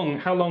 how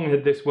long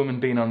had this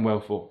woman been unwell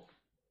for?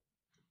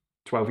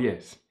 12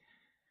 years.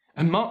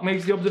 And Mark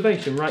makes the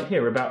observation right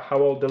here about how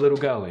old the little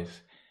girl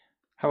is.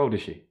 How old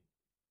is she?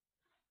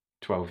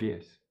 12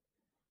 years.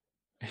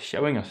 It's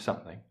showing us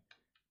something.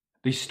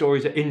 These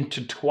stories are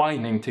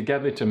intertwining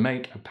together to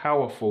make a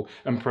powerful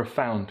and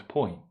profound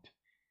point.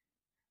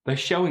 They're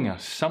showing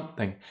us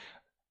something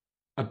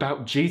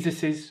about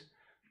Jesus'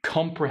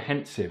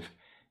 comprehensive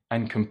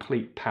and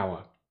complete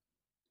power.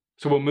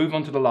 So we'll move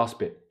on to the last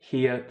bit.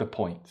 Hear the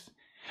points.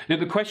 Now,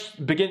 the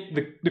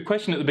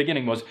question at the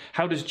beginning was,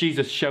 how does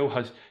Jesus show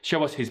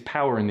us his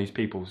power in these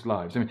people's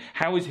lives? I mean,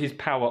 how is his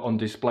power on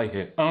display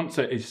here?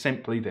 Answer is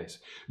simply this.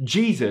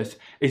 Jesus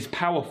is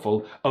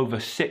powerful over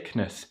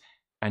sickness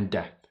and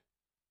death.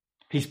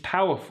 He's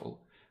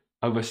powerful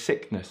over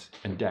sickness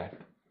and death.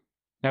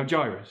 Now,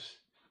 Jairus,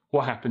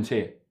 what happens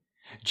here?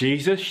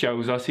 Jesus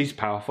shows us he's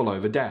powerful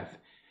over death.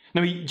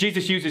 Now,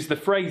 Jesus uses the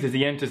phrase as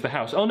he enters the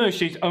house, oh no,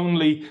 she's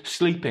only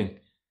sleeping.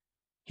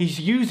 He's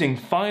using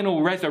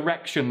final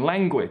resurrection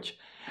language.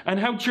 And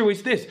how true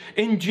is this?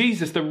 In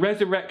Jesus, the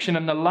resurrection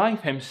and the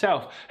life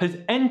himself has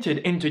entered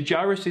into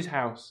Jairus'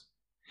 house.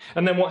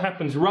 And then what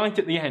happens right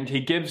at the end? He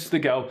gives the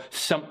girl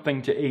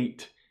something to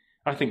eat.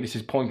 I think this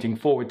is pointing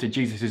forward to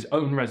Jesus'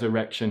 own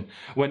resurrection,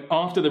 when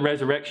after the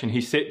resurrection,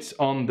 he sits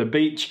on the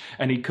beach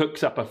and he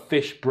cooks up a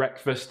fish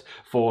breakfast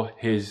for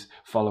his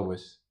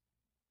followers.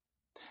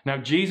 Now,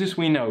 Jesus,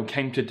 we know,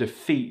 came to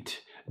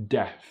defeat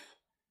death.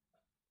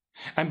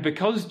 And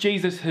because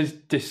Jesus has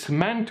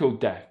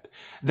dismantled death,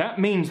 that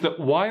means that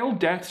while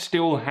death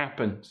still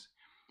happens,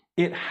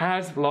 it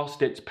has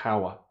lost its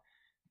power.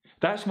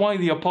 That's why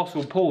the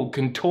Apostle Paul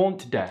can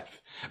taunt death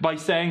by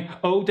saying,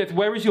 "Oh, death,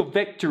 where is your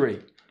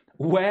victory?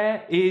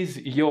 Where is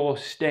your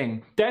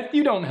sting? Death,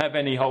 you don't have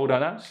any hold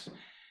on us.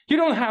 You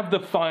don't have the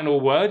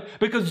final word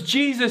because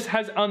Jesus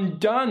has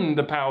undone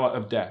the power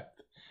of death."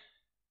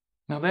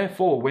 Now,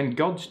 therefore, when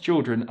God's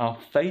children are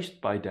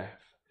faced by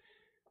death,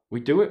 we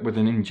do it with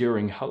an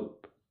enduring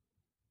hope.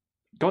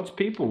 God's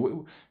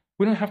people,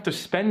 we don't have to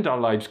spend our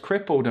lives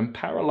crippled and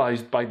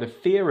paralyzed by the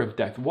fear of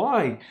death.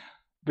 Why?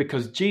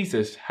 Because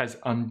Jesus has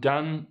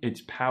undone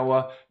its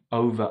power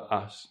over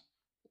us.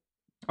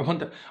 I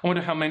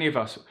wonder how many of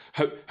us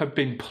have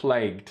been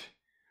plagued,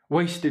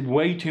 wasted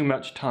way too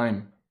much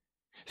time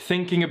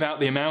thinking about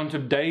the amount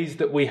of days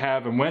that we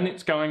have and when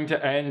it's going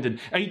to end, and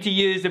 80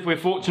 years if we're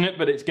fortunate,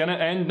 but it's going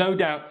to end, no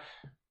doubt.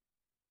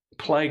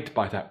 Plagued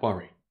by that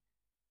worry.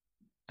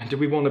 And do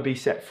we want to be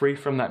set free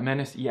from that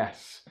menace?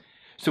 Yes.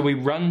 So we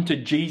run to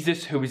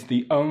Jesus, who is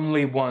the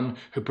only one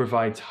who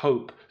provides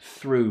hope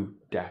through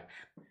death.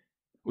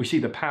 We see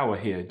the power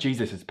here,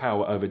 Jesus'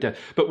 power over death.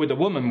 But with the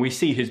woman, we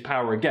see his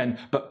power again.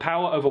 But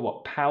power over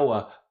what?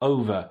 Power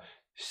over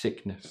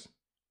sickness.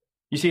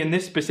 You see, in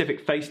this specific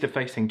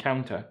face-to-face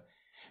encounter,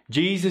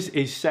 Jesus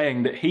is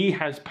saying that he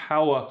has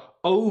power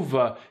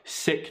over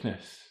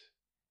sickness.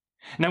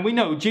 Now we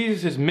know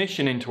Jesus'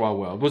 mission into our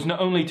world was not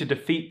only to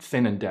defeat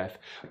sin and death,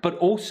 but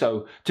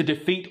also to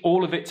defeat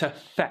all of its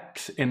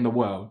effects in the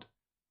world.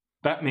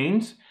 That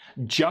means,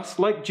 just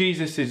like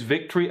Jesus'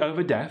 victory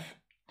over death,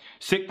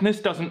 sickness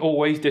doesn't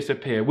always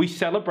disappear. We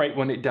celebrate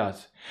when it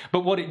does.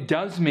 But what it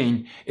does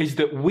mean is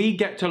that we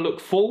get to look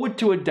forward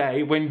to a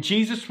day when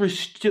Jesus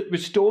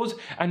restores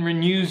and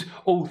renews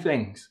all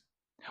things.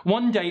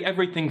 One day,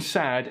 everything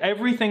sad,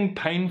 everything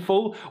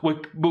painful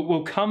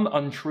will come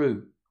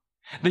untrue.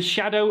 The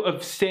shadow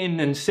of sin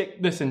and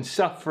sickness and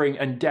suffering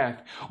and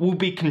death will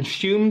be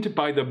consumed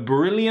by the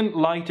brilliant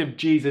light of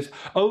Jesus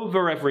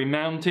over every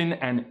mountain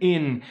and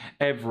in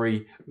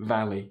every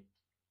valley.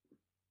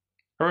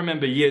 I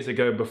remember years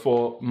ago,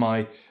 before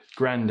my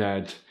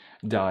granddad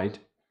died,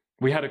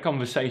 we had a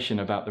conversation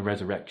about the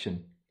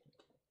resurrection.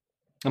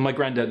 And my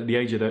granddad, at the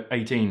age of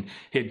 18,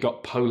 he had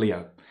got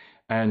polio,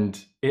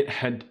 and it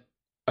had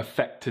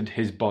affected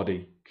his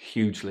body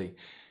hugely.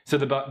 So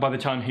by the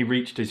time he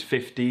reached his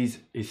 50s,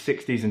 his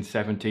 60s and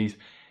 70s,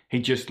 he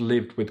just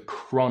lived with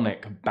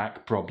chronic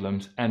back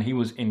problems, and he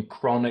was in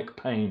chronic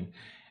pain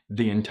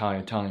the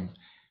entire time.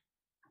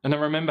 And I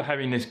remember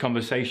having this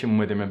conversation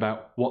with him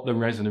about what the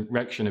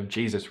resurrection of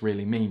Jesus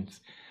really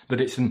means.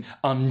 That it's an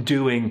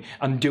undoing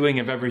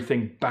of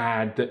everything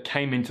bad that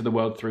came into the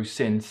world through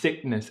sin,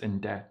 sickness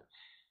and death.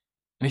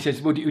 And he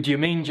says, "Well, do you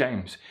mean,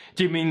 James?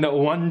 Do you mean that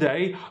one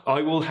day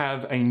I will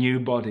have a new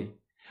body?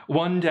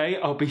 One day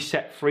I'll be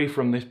set free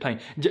from this pain?"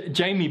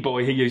 Jamie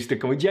boy, he used to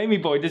call me. Jamie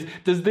boy,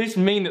 does this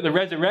mean that the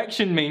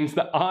resurrection means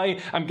that I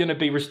am going to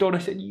be restored? I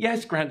said,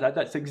 "Yes, Granddad,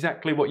 that's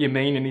exactly what you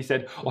mean." And he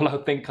said, "Well, I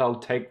think I'll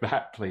take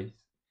that, please.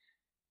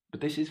 But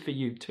this is for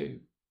you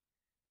too."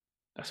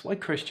 That's why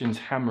Christians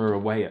hammer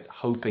away at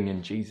hoping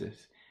in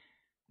Jesus.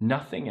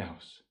 Nothing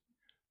else,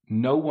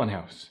 no one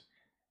else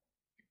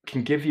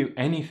can give you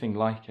anything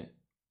like it.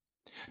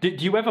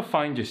 Did you ever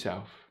find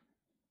yourself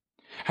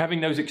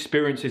having those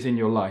experiences in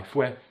your life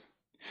where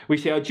we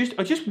say, I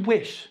just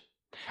wish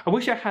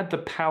I had the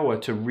power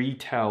to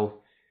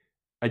retell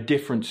a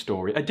different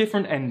story, a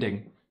different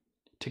ending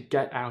to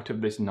get out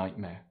of this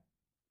nightmare?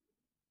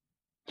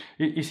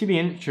 You see, the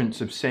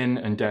entrance of sin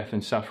and death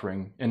and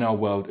suffering in our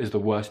world is the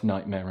worst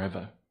nightmare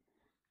ever.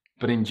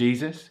 But in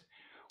Jesus,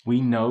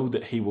 we know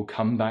that he will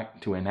come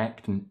back to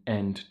enact an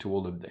end to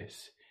all of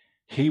this.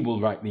 He will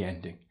write the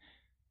ending.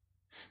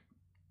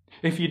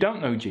 If you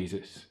don't know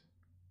Jesus,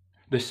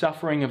 the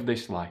suffering of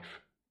this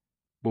life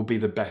will be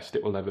the best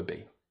it will ever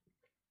be.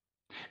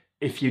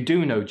 If you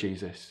do know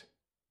Jesus,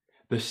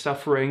 the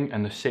suffering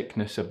and the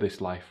sickness of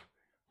this life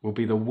will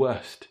be the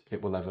worst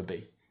it will ever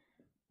be.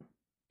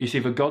 You see,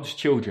 for God's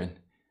children,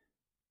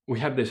 we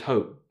have this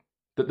hope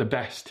that the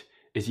best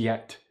is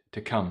yet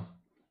to come.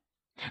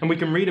 And we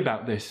can read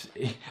about this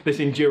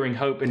enduring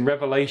hope in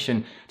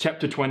Revelation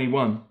chapter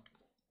 21,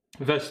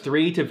 verse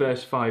 3 to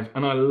verse 5.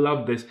 And I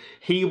love this.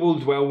 "He will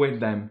dwell with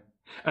them,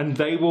 and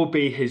they will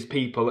be his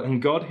people,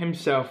 and God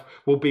himself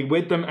will be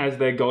with them as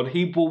their God.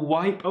 He will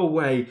wipe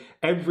away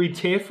every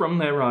tear from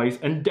their eyes,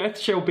 and death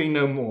shall be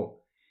no more.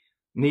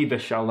 Neither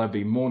shall there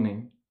be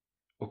mourning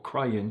or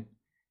crying,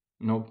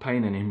 nor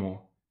pain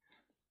anymore,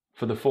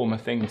 for the former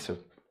things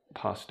have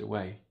passed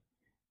away."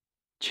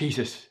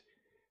 Jesus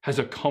has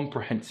a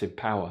comprehensive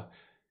power,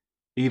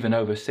 even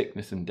over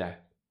sickness and death.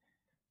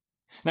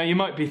 Now, you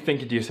might be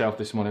thinking to yourself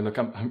this morning, look,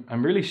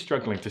 I'm really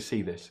struggling to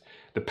see this.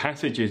 The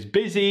passage is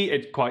busy,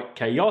 it's quite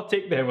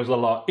chaotic, there was a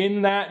lot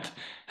in that,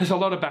 there's a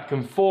lot of back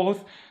and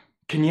forth.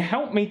 Can you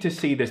help me to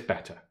see this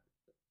better?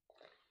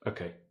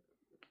 Okay,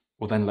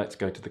 well then let's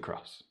go to the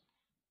cross.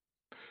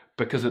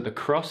 Because at the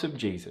cross of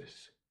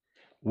Jesus,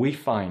 we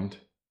find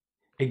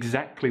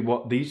exactly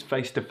what these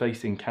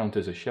face-to-face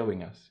encounters are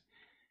showing us,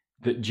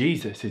 that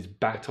Jesus'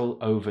 battle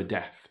over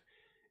death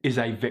is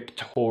a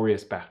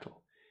victorious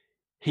battle.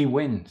 He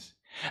wins.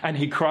 And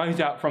he cries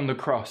out from the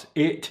cross,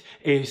 "It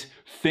is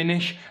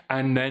finished,"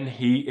 and then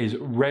he is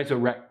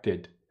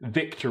resurrected.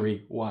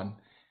 Victory won.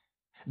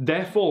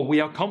 Therefore, we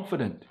are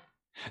confident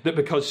that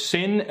because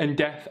sin and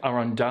death are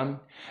undone,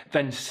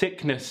 then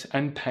sickness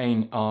and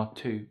pain are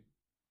too.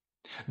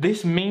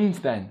 This means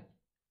then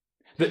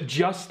that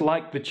just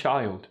like the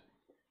child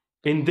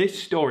in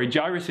this story,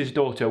 Jairus'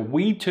 daughter,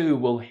 we too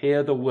will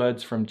hear the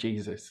words from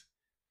Jesus.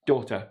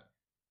 Daughter,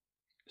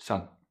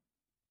 son,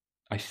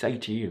 I say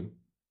to you,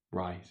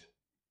 rise.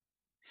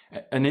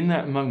 And in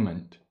that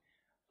moment,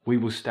 we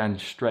will stand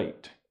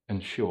straight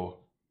and sure,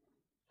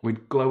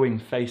 with glowing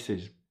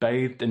faces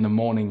bathed in the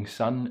morning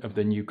sun of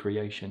the new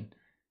creation,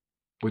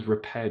 with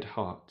repaired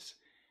hearts,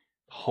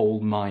 whole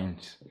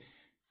minds,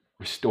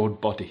 restored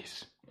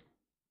bodies,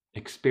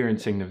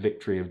 experiencing the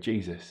victory of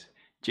Jesus.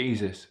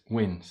 Jesus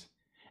wins,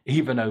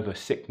 even over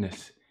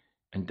sickness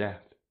and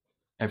death.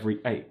 Every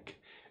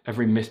ache,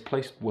 every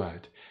misplaced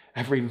word,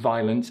 every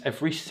violence,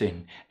 every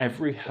sin,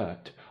 every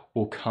hurt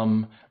will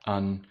come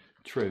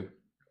untrue.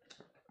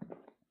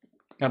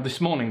 Now, this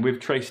morning, we've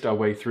traced our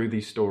way through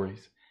these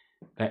stories.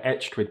 They're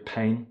etched with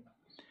pain,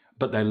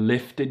 but they're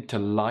lifted to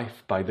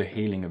life by the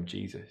healing of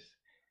Jesus.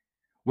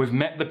 We've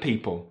met the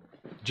people,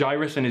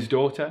 Jairus and his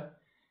daughter,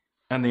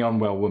 and the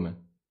unwell woman.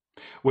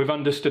 We've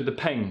understood the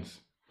pains,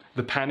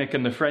 the panic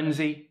and the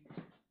frenzy,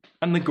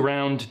 and the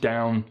ground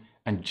down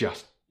and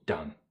just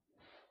done.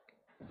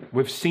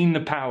 We've seen the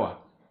power,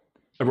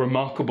 a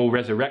remarkable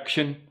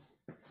resurrection,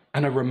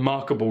 and a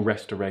remarkable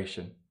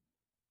restoration.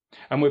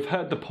 And we've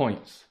heard the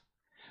points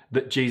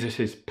that Jesus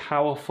is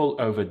powerful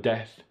over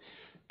death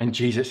and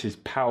Jesus is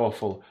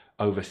powerful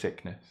over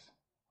sickness.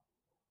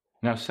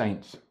 Now,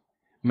 saints,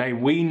 may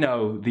we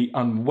know the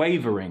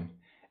unwavering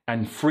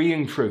and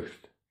freeing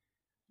truth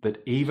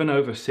that even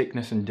over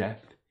sickness and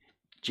death,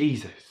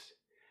 Jesus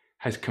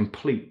has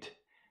complete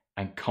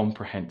and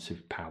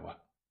comprehensive power.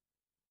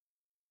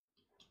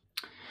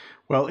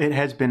 Well, it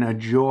has been a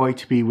joy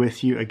to be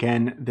with you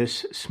again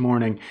this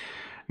morning.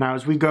 Now,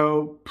 as we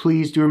go,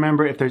 please do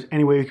remember, if there's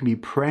any way we can be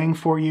praying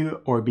for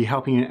you or be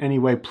helping you in any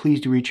way,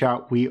 please do reach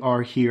out. We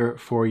are here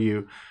for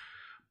you.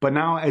 But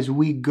now, as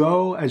we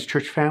go as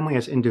church family,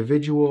 as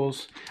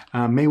individuals,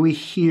 may we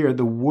hear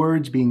the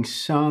words being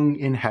sung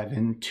in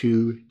heaven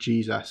to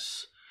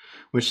Jesus,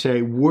 which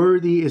say,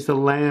 "Worthy is the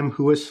Lamb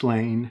who was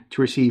slain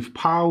to receive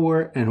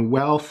power and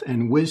wealth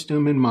and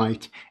wisdom and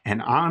might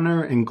and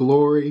honor and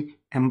glory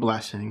and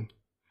blessing.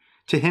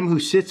 To him who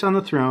sits on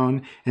the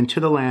throne and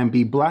to the Lamb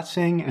be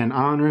blessing and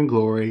honor and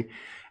glory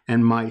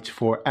and might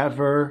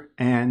forever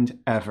and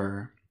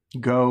ever."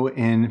 Go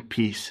in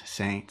peace,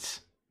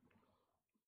 saints.